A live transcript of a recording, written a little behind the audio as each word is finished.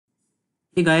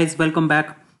Hey guys, welcome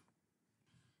back.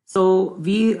 So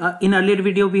we in earlier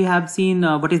video we have seen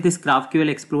what is this GraphQL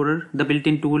Explorer, the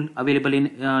built-in tool available in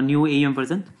new AEM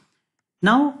version.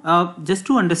 Now, just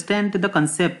to understand the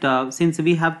concept, since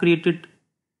we have created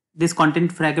this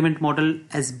content fragment model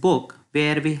as book,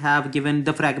 where we have given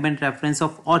the fragment reference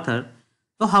of author.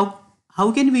 So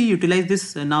how can we utilize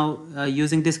this now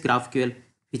using this GraphQL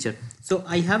feature? So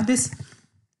I have this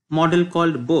model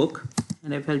called book,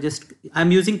 and if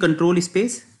I'm using control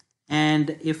space,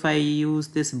 and if I use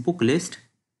this book list,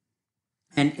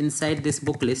 and inside this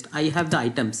book list I have the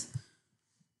items.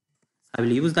 I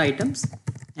will use the items,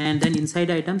 and then inside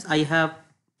items I have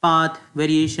path,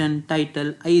 variation,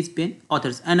 title, ISBN,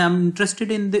 authors, and I'm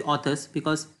interested in the authors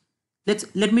because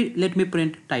let me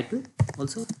print title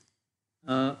also,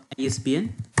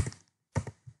 ISBN,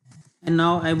 and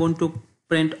now I want to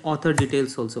print author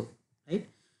details also, right?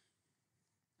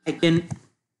 I can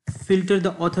filter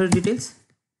the author details,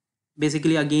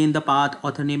 basically again the path,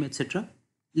 author name, etc.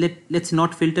 Let's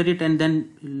not filter it, and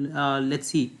then let's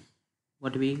see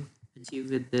what we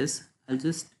achieve with this. I'll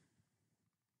just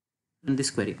run this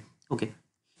query. Okay,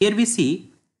 here we see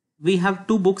we have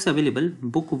two books available,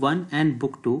 book 1 and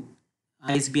book 2,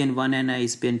 ISBN 1 and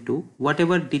ISBN 2.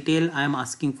 Whatever detail I am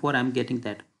asking for, I'm getting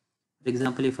that. For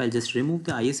example, if I'll just remove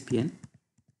the ISBN,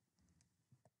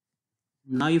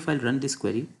 now if I'll run this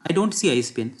query, I don't see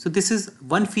ISBN. So this is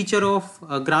one feature of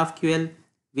GraphQL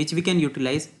which we can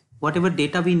utilize. Whatever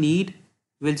data we need,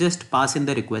 we'll just pass in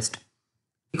the request.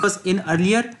 Because in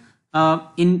earlier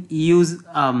in use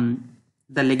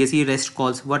the legacy REST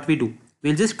calls, what we do,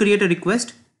 we'll just create a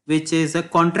request which is a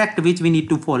contract which we need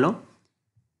to follow.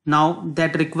 Now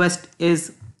that request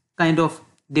is kind of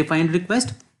defined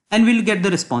request, and we'll get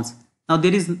the response. Now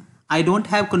I don't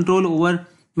have control over,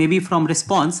 maybe from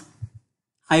response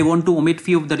I want to omit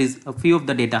few of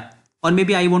the data, or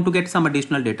maybe I want to get some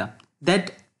additional data.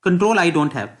 That control I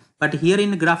don't have, but here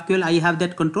in GraphQL I have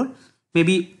that control.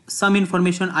 Maybe some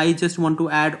information I just want to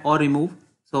add or remove.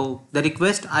 So the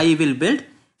request I will build,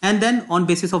 and then on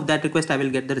basis of that request I will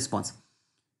get the response.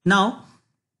 Now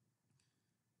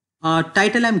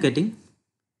title I'm getting,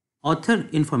 author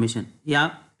information,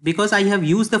 yeah, because I have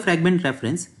used the fragment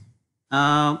reference,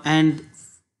 and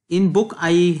in book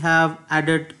I have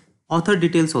added author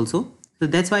details also. So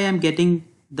that's why I'm getting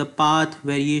the path,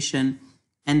 variation,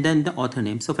 and then the author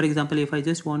name. So for example, if I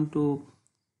just want to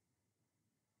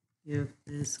give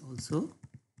this also,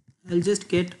 I'll just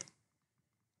get,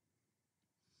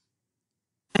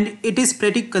 and it is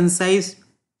pretty concise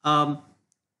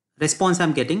response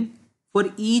I'm getting. For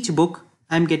each book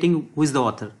I'm getting who is the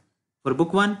author. For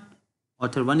book 1,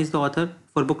 author 1 is the author.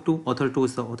 For book 2, author 2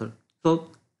 is the author. So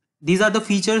these are the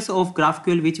features of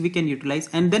GraphQL which we can utilize,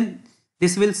 and then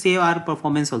this will save our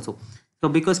performance also. So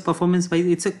because performance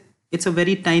wise it's a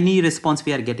very tiny response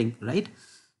we are getting, right?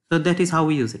 So that is how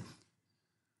we use it.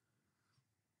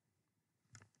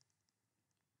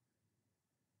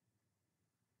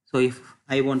 So if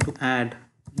I want to add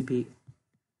maybe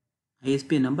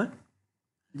ISBN number,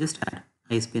 just add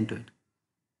ISBN to it.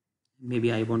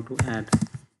 Maybe I want to add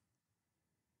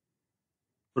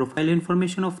profile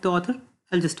information of the author,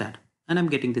 I'll just add, and I'm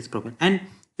getting this profile. And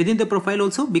within the profile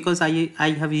also, because I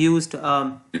have used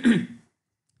the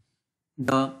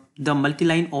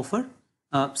multi-line offer,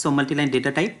 so multi-line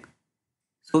data type.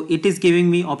 So it is giving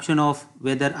me option of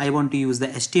whether I want to use the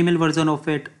HTML version of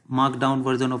it, markdown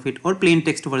version of it, or plain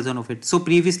text version of it. So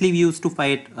previously we used to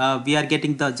fight, we are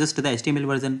getting just the HTML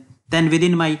version. Then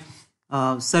within my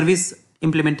service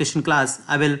implementation class,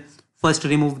 I will first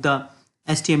remove the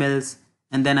HTMLs,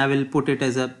 and then I will put it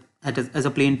as a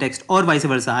plain text, or vice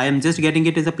versa. I am just getting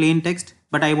it as a plain text,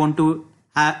 but I want to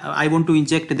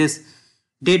inject this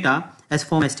data as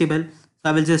form HTML. So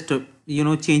I will just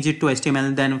change it to HTML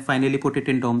and then finally put it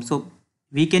in DOM. So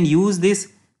we can use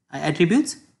these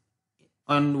attributes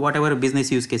on whatever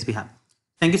business use case we have.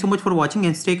 Thank you so much for watching,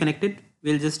 and stay connected.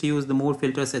 We'll just use the more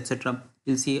filters, etc.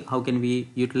 We'll see how can we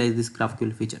utilize this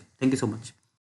GraphQL feature. Thank you so much.